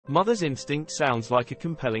Mother's Instinct sounds like a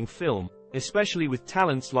compelling film, especially with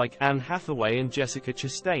talents like Anne Hathaway and Jessica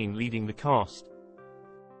Chastain leading the cast.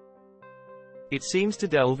 It seems to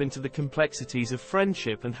delve into the complexities of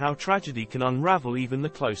friendship and how tragedy can unravel even the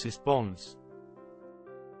closest bonds.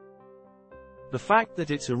 The fact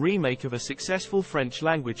that it's a remake of a successful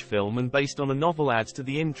French-language film and based on a novel adds to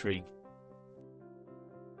the intrigue.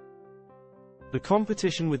 The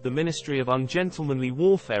competition with the Ministry of Ungentlemanly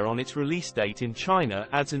Warfare on its release date in China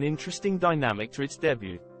adds an interesting dynamic to its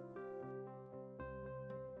debut.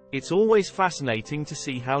 It's always fascinating to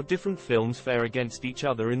see how different films fare against each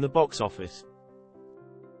other in the box office.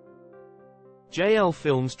 JL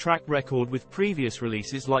Films' track record with previous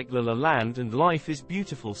releases like La La Land and Life is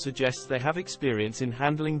Beautiful suggests they have experience in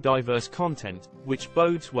handling diverse content, which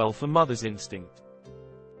bodes well for Mother's Instinct.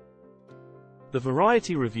 The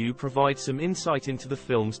Variety review provides some insight into the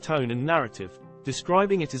film's tone and narrative,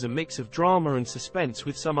 describing it as a mix of drama and suspense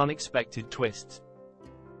with some unexpected twists.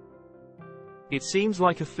 It seems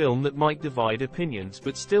like a film that might divide opinions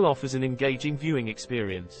but still offers an engaging viewing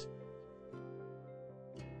experience.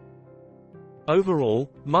 Overall,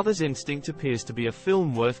 Mother's Instinct appears to be a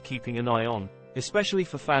film worth keeping an eye on, especially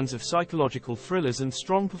for fans of psychological thrillers and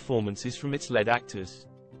strong performances from its lead actors.